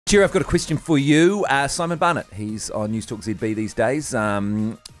Jerry, I've got a question for you. Simon Barnett, he's on News Talk ZB these days.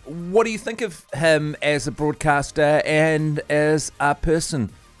 What do you think of him as a broadcaster and as a person,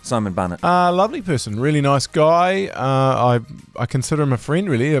 Simon Barnett? Lovely person, really nice guy. I consider him a friend,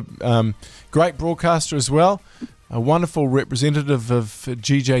 really. A great broadcaster as well. A wonderful representative of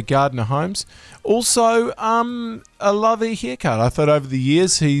GJ Gardner Homes. Also, a lovely haircut. I thought over the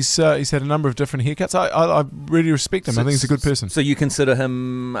years he's had a number of different haircuts. I really respect him. I think he's a good person. So you consider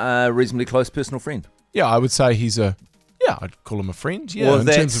him a reasonably close personal friend? Yeah, I would say I'd call him a friend, yeah, in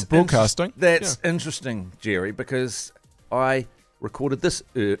terms of broadcasting. That's interesting, Jerry, because I recorded this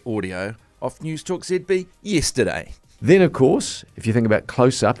audio off News Talk ZB yesterday. Then, of course, if you think about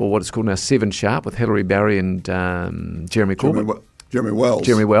Close Up, or what it's called now, 7 Sharp, with Hilary Barry and Jeremy Corbett. Jeremy Wells.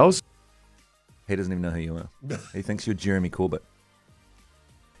 Jeremy Wells. He doesn't even know who you are. He thinks you're Jeremy Corbett.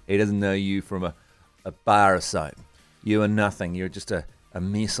 He doesn't know you from a bar of soap. You are nothing. You're just a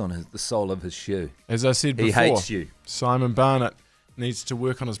mess on the sole of his shoe. As I said before, he hates you. Simon Barnett needs to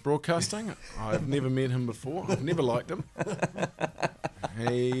work on his broadcasting. I've never met him before. I've never liked him.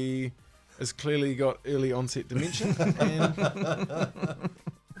 He has clearly got early onset dementia, and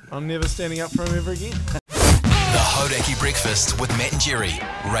I'm never standing up for him ever again. The Hauraki Breakfast with Matt and Jerry.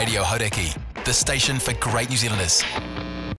 Radio Hauraki, the station for great New Zealanders.